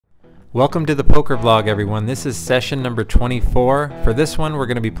Welcome to the poker vlog, everyone. This is session number 24. For this one, we're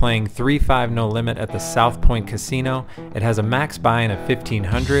going to be playing 3-5 no limit at the SouthPoint Casino. It has a max buy-in of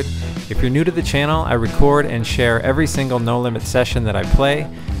 $1,500. If you're new to the channel, I record and share every single no limit session that I play.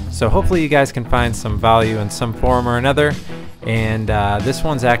 So hopefully you guys can find some value in some form or another. And this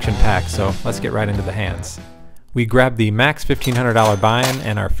one's action-packed, so let's get right into the hands. We grab the max $1,500 buy-in,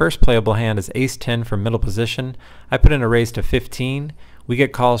 and our first playable hand is Ace-10 from middle position. I put in a raise to 15. We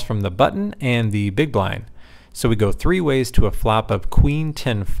get calls from the button and the big blind. So we go three ways to a flop of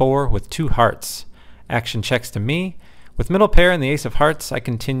Queen-10-4 with two hearts. Action checks to me. With middle pair and the ace of hearts, I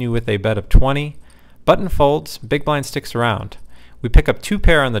continue with a bet of 20. Button folds, big blind sticks around. We pick up two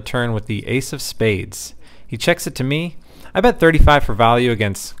pair on the turn with the ace of spades. He checks it to me. I bet 35 for value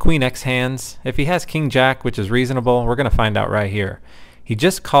against Queen X hands. If he has King Jack, which is reasonable, we're going to find out right here. He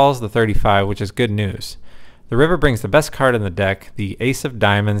just calls the 35, which is good news. The river brings the best card in the deck, the ace of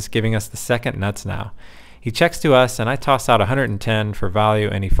diamonds, giving us the second nuts now. He checks to us, and I toss out 110 for value,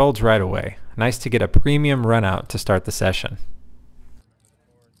 and he folds right away. Nice to get a premium run out to start the session.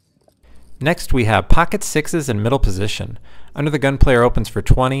 Next we have pocket sixes in middle position. Under the gun, player opens for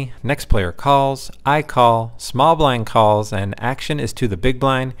 20, next player calls, I call, small blind calls, and action is to the big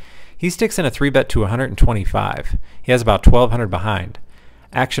blind. He sticks in a 3-bet to 125. He has about 1,200 behind.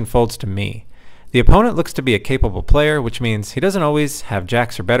 Action folds to me. The opponent looks to be a capable player, which means he doesn't always have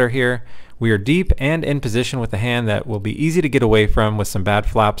jacks or better here. We are deep and in position with a hand that will be easy to get away from with some bad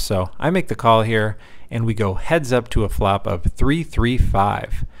flops, so I make the call here, and we go heads up to a flop of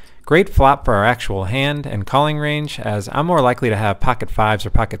 3-3-5. Great flop for our actual hand and calling range, as I'm more likely to have pocket fives or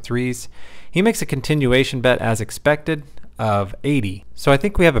pocket threes. He makes a continuation bet as expected of 80. So I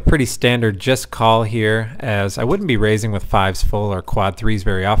think we have a pretty standard just call here, as I wouldn't be raising with fives full or quad threes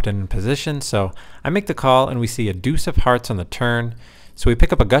very often in position. So I make the call, and we see a deuce of hearts on the turn. So we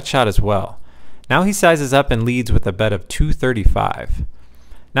pick up a gut shot as well. Now he sizes up and leads with a bet of 235.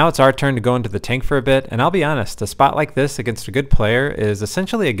 Now it's our turn to go into the tank for a bit, and I'll be honest, a spot like this against a good player is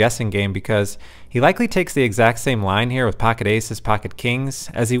essentially a guessing game, because he likely takes the exact same line here with pocket aces, pocket kings,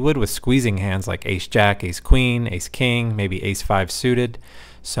 as he would with squeezing hands like ace jack, ace queen, ace king, maybe ace 5 suited.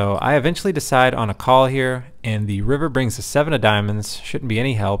 So I eventually decide on a call here, and the river brings a 7 of diamonds, shouldn't be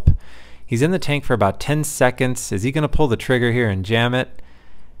any help. He's in the tank for about 10 seconds. Is he going to pull the trigger here and jam it?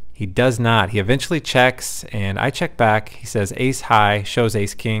 He does not. He eventually checks, and I check back. He says ace high, shows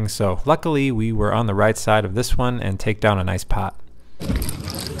ace king, so luckily we were on the right side of this one and take down a nice pot.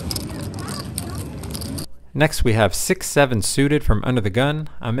 Next we have 6-7 suited from under the gun.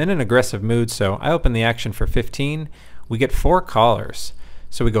 I'm in an aggressive mood, so I open the action for 15. We get 4 callers,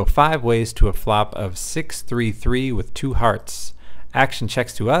 so we go 5 ways to a flop of 6-3-3 with 2 hearts. Action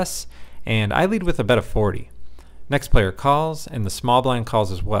checks to us, and I lead with a bet of 40. Next player calls, and the small blind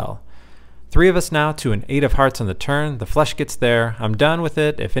calls as well. 3 of us now to an 8 of hearts on the turn. The flush gets there. I'm done with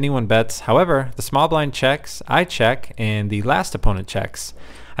it if anyone bets. However, the small blind checks, I check, and the last opponent checks.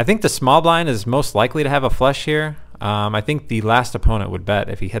 I think the small blind is most likely to have a flush here. I think the last opponent would bet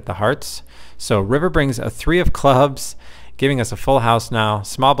if he hit the hearts. So river brings a 3 of clubs, giving us a full house now.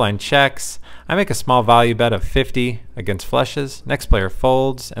 Small blind checks. I make a small value bet of 50 against flushes. Next player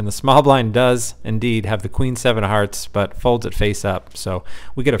folds, and the small blind does indeed have the Queen 7 of hearts, but folds it face up. So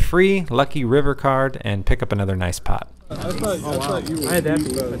we get a free lucky river card and pick up another nice pot.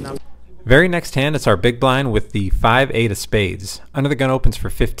 Very next hand, it's our big blind with the 5-8 of spades. Under the gun opens for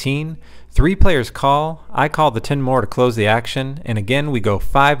 15. 3 players call. I call the 10 more to close the action, and again we go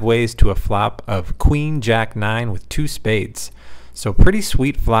 5 ways to a flop of Queen Jack 9 with 2 spades. So pretty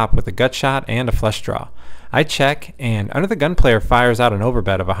sweet flop with a gut shot and a flush draw. I check, and under the gun player fires out an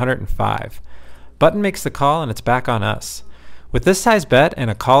overbet of 105. Button makes the call, and it's back on us. With this size bet and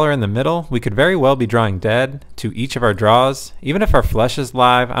a caller in the middle, we could very well be drawing dead to each of our draws. Even if our flush is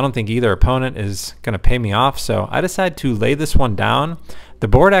live, I don't think either opponent is going to pay me off, so I decide to lay this one down. The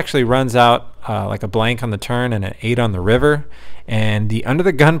board actually runs out like a blank on the turn and an 8 on the river, and the under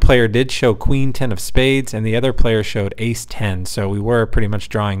the gun player did show Queen 10 of spades, and the other player showed ace 10, so we were pretty much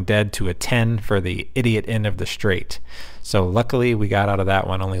drawing dead to a 10 for the idiot end of the straight. So luckily we got out of that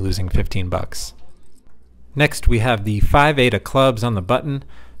one, only losing 15 bucks. Next we have the 5-8 of clubs on the button.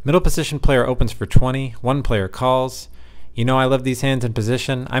 Middle position player opens for 20. 1 player calls. You know I love these hands in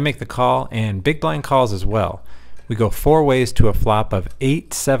position. I make the call, and big blind calls as well. We go 4 ways to a flop of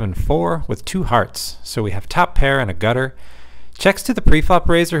 8-7-4 with 2 hearts. So we have top pair and a gutter. Checks to the preflop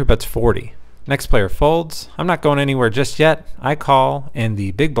raiser, who bets 40. Next player folds. I'm not going anywhere just yet. I call, and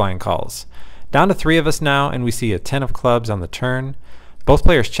the big blind calls. Down to 3 of us now, and we see a 10 of clubs on the turn. Both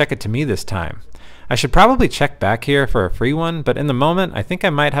players check it to me this time. I should probably check back here for a free one, but in the moment, I think I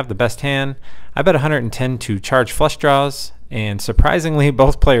might have the best hand. I bet 110 to charge flush draws, and surprisingly,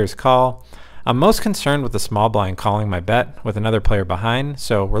 both players call. I'm most concerned with the small blind calling my bet with another player behind,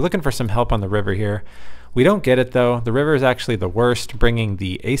 so we're looking for some help on the river here. We don't get it though. The river is actually the worst, bringing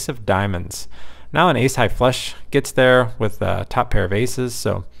the ace of diamonds. Now an ace high flush gets there with the top pair of aces,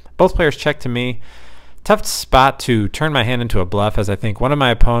 so both players check to me. Tough spot to turn my hand into a bluff, as I think one of my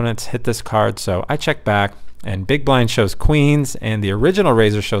opponents hit this card, so I check back, and big blind shows queens, and the original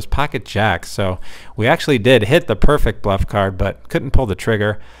raiser shows pocket jacks, so we actually did hit the perfect bluff card, but couldn't pull the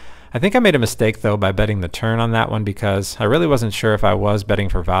trigger. I think I made a mistake though by betting the turn on that one, because I really wasn't sure if I was betting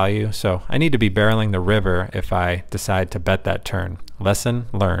for value, so I need to be barreling the river if I decide to bet that turn. Lesson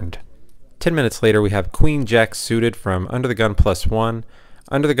learned. 10 minutes later, we have queen jack suited from under the gun +1.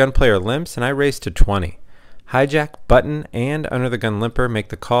 Under the gun player limps, and I raise to 20. Hijack, button, and under the gun limper make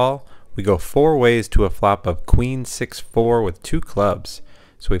the call. We go 4 ways to a flop of queen 6-4 with 2 clubs.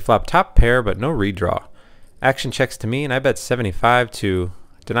 So we flop top pair, but no redraw. Action checks to me, and I bet 75 to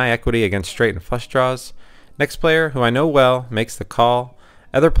deny equity against straight and flush draws. Next player, who I know well, makes the call.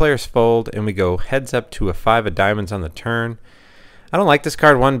 Other players fold, and we go heads up to a 5 of diamonds on the turn. I don't like this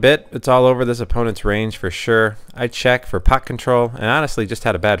card one bit. It's all over this opponent's range for sure. I check for pot control and honestly just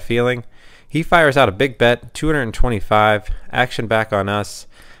had a bad feeling. He fires out a big bet, 225, action back on us.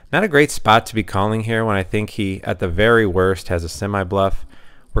 Not a great spot to be calling here when I think he, at the very worst, has a semi-bluff.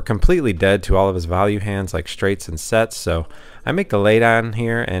 We're completely dead to all of his value hands like straights and sets, so I make the laydown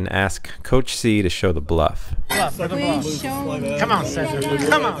here and ask Coach C to show the bluff. Come on, Cedric.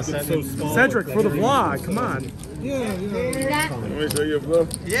 Come on, Cedric. Cedric, for the vlog, come on. Let me show you a bluff.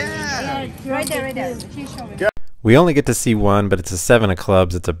 Yeah. Right there. He's showing. We only get to see one, but it's a 7 of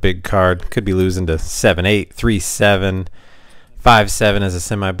clubs. It's a big card. Could be losing to 7-8, 3-7, 5-7 as a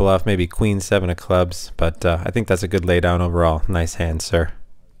semi-bluff, maybe queen 7 of clubs, but I think that's a good laydown overall. Nice hand, sir.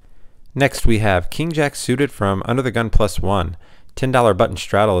 Next we have king jack suited from under the gun +1. $10 button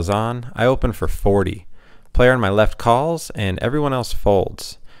straddle is on. I open for 40. Player on my left calls and everyone else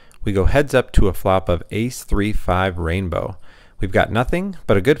folds. We go heads up to a flop of ace 3-5 rainbow. We've got nothing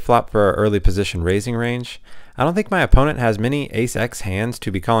but a good flop for our early position raising range. I don't think my opponent has many ace X hands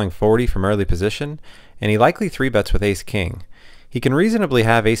to be calling 40 from early position, and he likely 3-bets with ace king. He can reasonably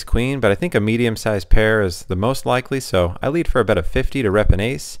have ace queen, but I think a medium-sized pair is the most likely, so I lead for a bet of 50 to rep an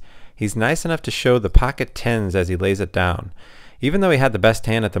ace. He's nice enough to show the pocket 10s as he lays it down. Even though he had the best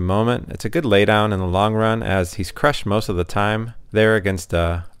hand at the moment, it's a good laydown in the long run, as he's crushed most of the time there against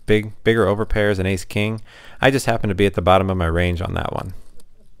bigger overpairs and ace king. I just happen to be at the bottom of my range on that one.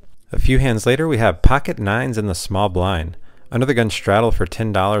 A few hands later, we have pocket 9s in the small blind. Under the gun straddle for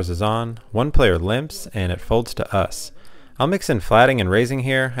 $10 is on. One player limps, and it folds to us. I'll mix in flatting and raising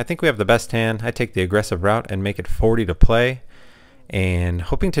here. I think we have the best hand. I take the aggressive route and make it 40 to play, and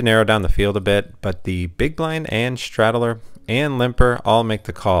hoping to narrow down the field a bit, but the big blind and straddler and limper all make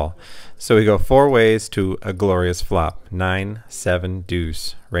the call. So we go 4 ways to a glorious flop. 9, 7,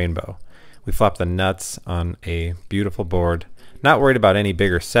 deuce, rainbow. We flop the nuts on a beautiful board. Not worried about any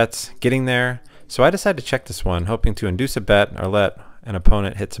bigger sets getting there, so I decide to check this one, hoping to induce a bet or let an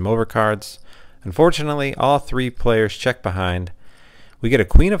opponent hit some overcards. Unfortunately, all 3 players check behind. We get a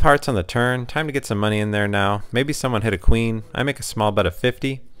queen of hearts on the turn. Time to get some money in there now. Maybe someone hit a queen. I make a small bet of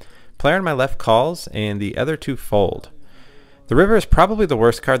 50. Player on my left calls, and the other 2 fold. The river is probably the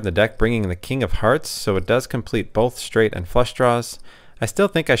worst card in the deck, bringing the king of hearts, so it does complete both straight and flush draws. I still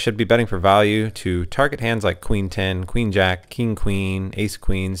think I should be betting for value to target hands like queen 10, queen jack, king queen, ace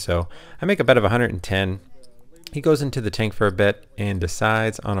queen, so I make a bet of 110. He goes into the tank for a bit and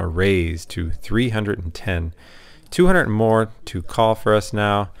decides on a raise to 310. 200 more to call for us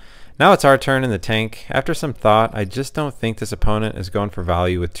now. Now it's our turn in the tank. After some thought, I just don't think this opponent is going for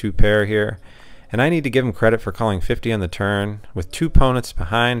value with 2 pair here, and I need to give him credit for calling 50 on the turn. With 2 opponents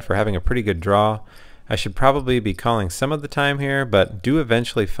behind for having a pretty good draw, I should probably be calling some of the time here, but do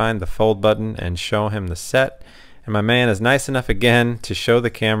eventually find the fold button and show him the set. And my man is nice enough again to show the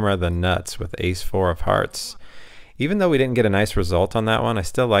camera the nuts with ace 4 of hearts. Even though we didn't get a nice result on that one, I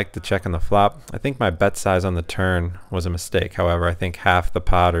still like the check on the flop. I think my bet size on the turn was a mistake. However, I think half the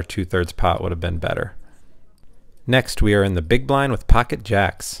pot or 2/3 pot would have been better. Next, we are in the big blind with pocket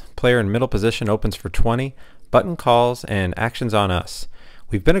jacks. Player in middle position opens for 20, button calls, and action's on us.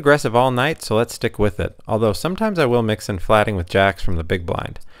 We've been aggressive all night, so let's stick with it, although sometimes I will mix in flatting with jacks from the big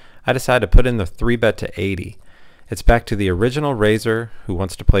blind. I decide to put in the 3-bet to 80. It's back to the original raiser who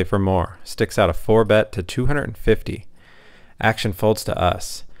wants to play for more. Sticks out a 4-bet to 250. Action folds to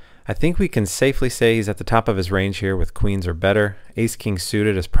us. I think we can safely say he's at the top of his range here with queens or better. Ace-king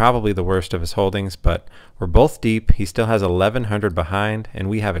suited is probably the worst of his holdings, but we're both deep. He still has 1100 behind, and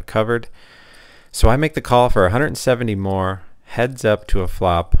we have it covered. So I make the call for 170 more, heads up to a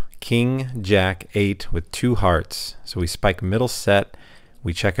flop, king, jack, 8 with 2 hearts. So we spike middle set,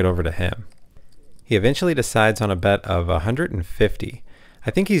 we check it over to him. He eventually decides on a bet of 150.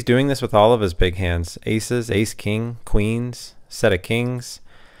 I think he's doing this with all of his big hands, aces, ace-king, queens, set of kings.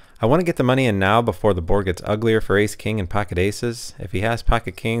 I want to get the money in now before the board gets uglier for ace-king and pocket aces. If he has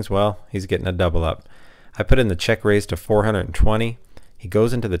pocket kings, well, he's getting a double up. I put in the check raise to 420. He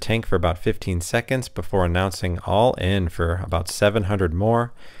goes into the tank for about 15 seconds before announcing all in for about 700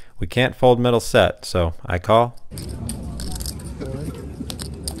 more. We can't fold middle set, so I call.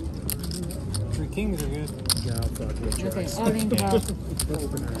 3 kings are good. Yeah, I'll fuck with you. Okay, all in call.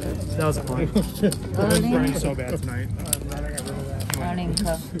 That was fun. All in. Running so bad tonight. All in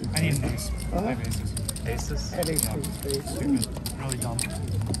call. I need an ace. I have aces. Aces? I have aces. Really dumb.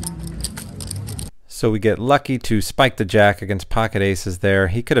 So we get lucky to spike the jack against pocket aces there.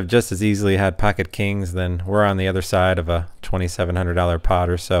 He could have just as easily had pocket kings, then we're on the other side of a $2,700 pot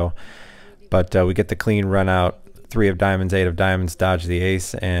or so. But we get the clean run out, 3 of diamonds, 8 of diamonds, dodge the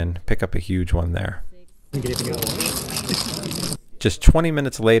ace, and pick up a huge one there. Just 20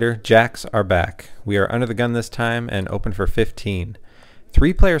 minutes later, jacks are back. We are under the gun this time and open for 15.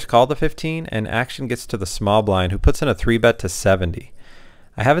 3 players call the 15, and action gets to the small blind, who puts in a 3-bet to 70.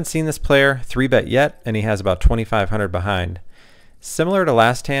 I haven't seen this player 3-bet yet, and he has about 2,500 behind. Similar to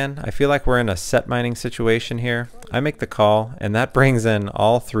last hand, I feel like we're in a set mining situation here. I make the call, and that brings in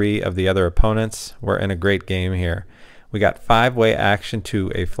all 3 of the other opponents. We're in a great game here. We got 5-way action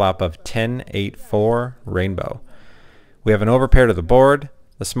to a flop of 10-8-4 rainbow. We have an overpair to the board.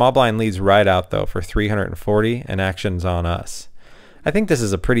 The small blind leads right out though for 340, and action's on us. I think this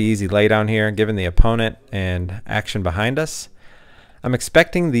is a pretty easy laydown here given the opponent and action behind us. I'm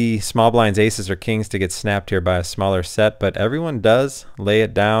expecting the small blind's aces or kings to get snapped here by a smaller set, but everyone does lay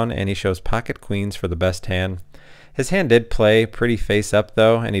it down, and he shows pocket queens for the best hand. His hand did play pretty face up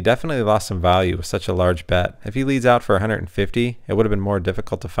though, and he definitely lost some value with such a large bet. If he leads out for 150, it would have been more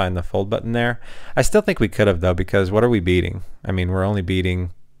difficult to find the fold button there. I still think we could have though, because what are we beating? I mean, we're only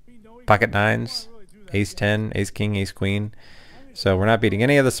beating pocket nines, ace 10, ace king, ace queen. So we're not beating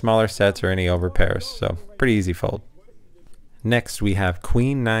any of the smaller sets or any overpairs, so pretty easy fold. Next we have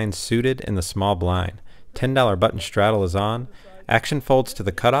queen 9 suited in the small blind. $10 button straddle is on. Action folds to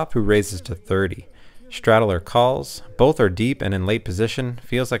the cutoff, who raises to 30. Straddler calls. Both are deep and in late position.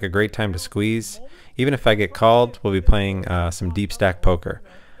 Feels like a great time to squeeze. Even if I get called, we'll be playing some deep stack poker.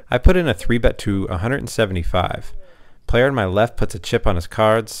 I put in a 3-bet to 175. Player on my left puts a chip on his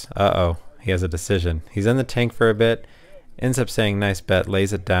cards. Uh-oh, he has a decision. He's in the tank for a bit. Ends up saying nice bet,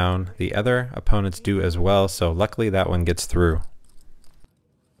 lays it down. The other opponents do as well, so luckily that one gets through.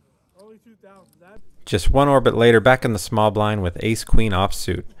 Just 1 orbit later, back in the small blind with ace queen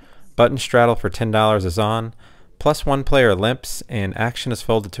offsuit. Button straddle for $10 is on. Plus 1 player limps, and action is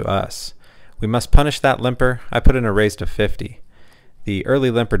folded to us. We must punish that limper. I put in a raise to 50. The early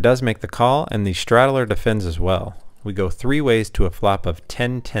limper does make the call, and the straddler defends as well. We go 3 ways to a flop of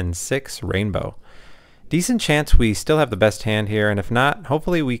 10-10-6 rainbow. Decent chance we still have the best hand here, and if not,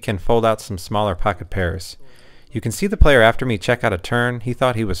 hopefully we can fold out some smaller pocket pairs. You can see the player after me check out a turn. He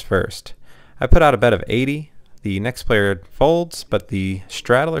thought he was first. I put out a bet of 80. The next player folds, but the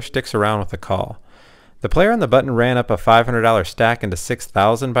straddler sticks around with a call. The player on the button ran up a $500 stack into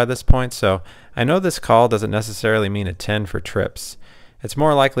 6,000 by this point, so I know this call doesn't necessarily mean a 10 for trips. It's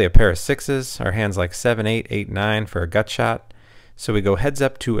more likely a pair of 6s, or hands like 7-8, 8-9 for a gut shot. So we go heads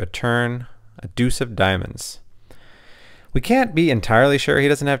up to a turn, a deuce of diamonds. We can't be entirely sure he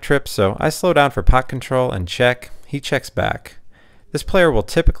doesn't have trips, so I slow down for pot control and check. He checks back. This player will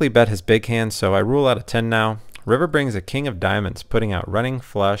typically bet his big hand, so I rule out a 10 now. River brings a king of diamonds, putting out running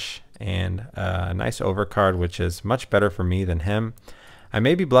flush and a nice overcard, which is much better for me than him. I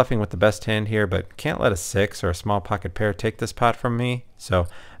may be bluffing with the best hand here, but can't let a 6 or a small pocket pair take this pot from me. So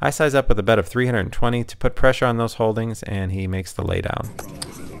I size up with a bet of 320 to put pressure on those holdings, and he makes the laydown.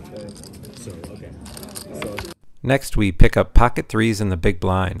 Next we pick up pocket 3s in the big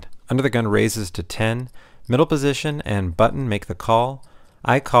blind. Under the gun raises to 10. Middle position and button make the call.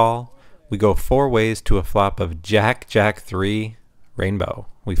 I call. We go 4 ways to a flop of Jack, Jack 3, rainbow.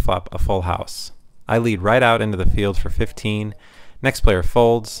 We flop a full house. I lead right out into the field for 15. Next player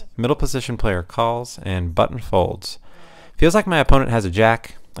folds. Middle position player calls, and button folds. Feels like my opponent has a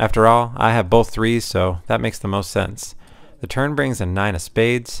jack. After all, I have both 3s, so that makes the most sense. The turn brings a 9 of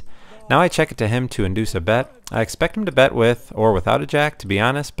spades. Now I check it to him to induce a bet. I expect him to bet with or without a jack, to be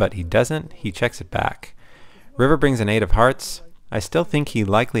honest, but he doesn't. He checks it back. River brings an 8 of hearts. I still think he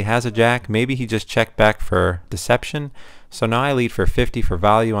likely has a jack. Maybe he just checked back for deception. So now I lead for 50 for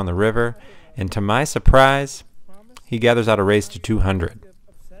value on the river. And to my surprise, he gathers out a raise to 200.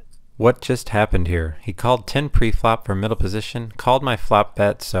 What just happened here? He called 10 pre-flop for middle position, called my flop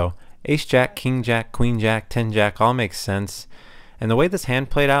bet, so ace jack, king jack, queen jack, 10 jack all makes sense. And the way this hand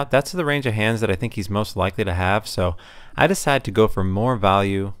played out, that's the range of hands that I think he's most likely to have, so I decide to go for more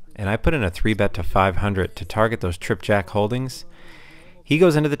value, and I put in a 3-bet to 500 to target those trip jack holdings. He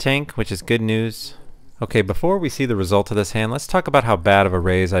goes into the tank, which is good news. Okay, before we see the result of this hand, let's talk about how bad of a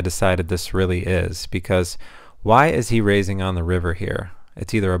raise I decided this really is, because why is he raising on the river here?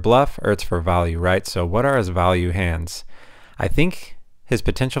 It's either a bluff or it's for value, right? So what are his value hands? I think his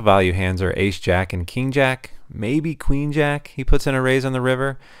potential value hands are ace jack and king jack, maybe queen jack he puts in a raise on the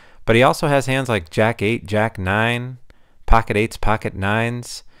river, but he also has hands like jack 8, jack 9, pocket 8s, pocket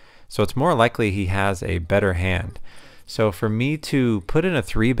 9s, so it's more likely he has a better hand. So for me to put in a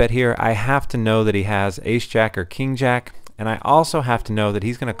 3-bet here, I have to know that he has ace jack or king jack, and I also have to know that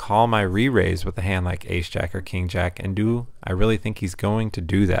he's going to call my re-raise with a hand like ace jack or king jack, and do I really think he's going to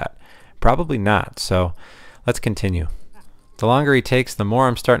do that? Probably not, so let's continue. The longer he takes, the more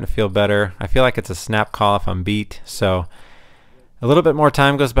I'm starting to feel better. I feel like it's a snap call if I'm beat, so a little bit more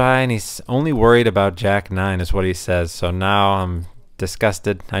time goes by, and he's only worried about jack 9 is what he says, so now I'm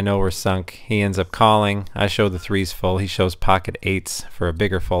disgusted. I know we're sunk. He ends up calling. I show the 3s full. He shows pocket 8s for a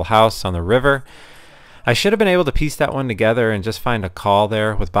bigger full house on the river. I should have been able to piece that one together and just find a call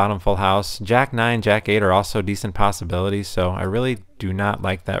there with bottom full house. Jack 9, jack 8 are also decent possibilities, so I really do not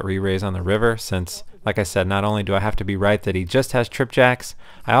like that re-raise on the river since, like I said, not only do I have to be right that he just has trip jacks,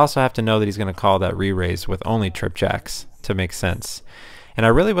 I also have to know that he's going to call that re-raise with only trip jacks to make sense. And I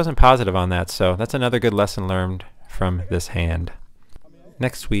really wasn't positive on that, so that's another good lesson learned from this hand.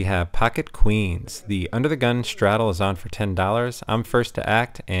 Next we have pocket queens. The under the gun straddle is on for $10. I'm first to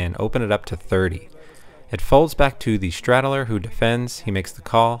act and open it up to 30. It folds back to the straddler who defends. He makes the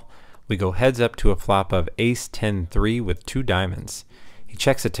call. We go heads up to a flop of ace 10-3 with 2 diamonds. He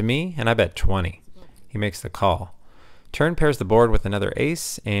checks it to me and I bet 20. He makes the call. Turn pairs the board with another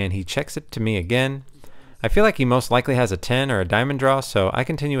ace and he checks it to me again. I feel like he most likely has a 10 or a diamond draw, so I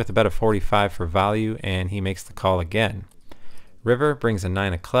continue with a bet of 45 for value and he makes the call again. River brings a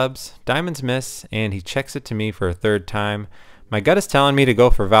 9 of clubs, diamonds miss, and he checks it to me for a 3rd time. My gut is telling me to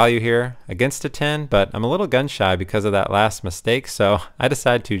go for value here against a 10, but I'm a little gun shy because of that last mistake, so I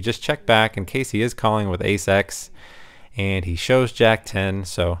decide to just check back in case he is calling with ace X, and he shows jack 10,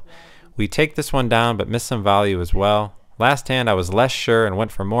 so we take this one down but miss some value as well. Last hand I was less sure and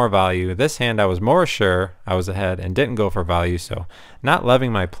went for more value. This hand I was more sure I was ahead and didn't go for value, so not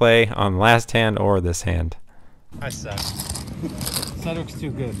loving my play on last hand or this hand. I suck. That looks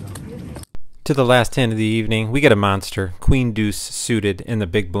too good though. To the last hand of the evening, we get a monster, queen deuce suited in the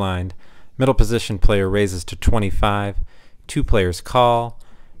big blind. Middle position player raises to 25. 2 players call,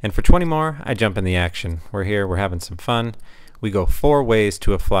 and for 20 more, I jump in the action. We're here, we're having some fun. We go 4 ways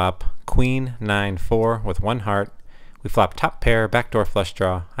to a flop, queen 9-4 with 1 heart. We flop top pair, backdoor flush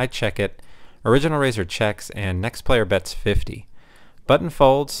draw. I check it. Original raiser checks, and next player bets 50. Button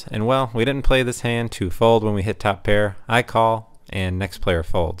folds, and well, we didn't play this hand to fold when we hit top pair. I call, and next player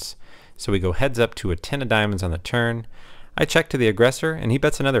folds. So we go heads up to a 10 of diamonds on the turn. I check to the aggressor, and he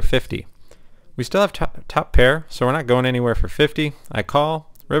bets another 50. We still have top pair, so we're not going anywhere for 50. I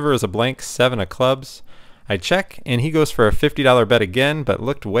call. River is a blank 7 of clubs. I check, and he goes for a $50 bet again, but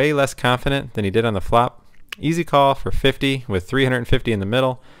looked way less confident than he did on the flop. Easy call for 50 with 350 in the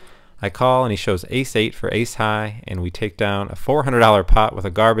middle. I call and he shows ace 8 for ace high, and we take down a $400 pot with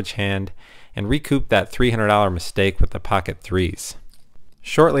a garbage hand and recoup that $300 mistake with the pocket 3s.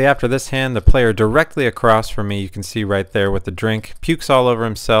 Shortly after this hand, the player directly across from me, you can see right there with the drink, pukes all over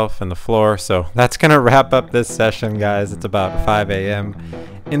himself and the floor, so that's going to wrap up this session, guys. It's about 5 a.m.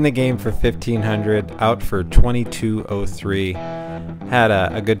 In the game for 1500, out for 2203. Had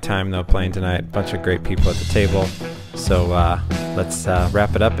a good time though playing tonight. Bunch of great people at the table. So let's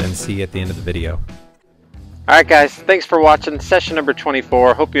wrap it up and see you at the end of the video. Alright guys, thanks for watching session number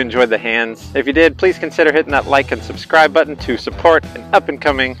 24. Hope you enjoyed the hands. If you did, please consider hitting that like and subscribe button to support an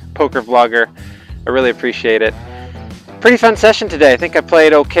up-and-coming poker vlogger. I really appreciate it. Pretty fun session today. I think I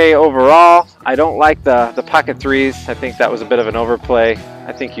played okay overall. I don't like the pocket 3s. I think that was a bit of an overplay.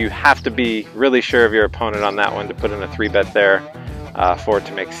 I think you have to be really sure of your opponent on that one to put in a 3-bet there for it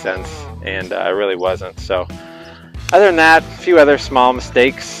to make sense, and I really wasn't. So Other than that, a few other small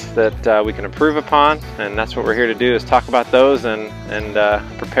mistakes that we can improve upon, and that's what we're here to do, is talk about those and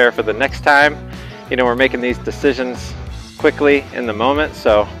prepare for the next time. You know, we're making these decisions quickly in the moment,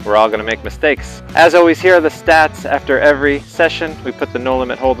 so we're all going to make mistakes. As always, here are the stats after every session. We put the no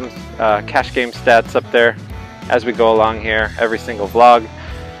limit hold'em cash game stats up there as we go along here, every single vlog.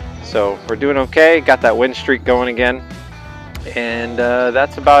 So we're doing okay, got that win streak going again, and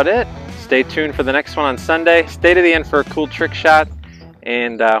that's about it. Stay tuned for the next one on Sunday. Stay to the end for a cool trick shot,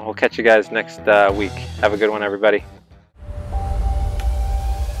 and we'll catch you guys next week. Have a good one, everybody.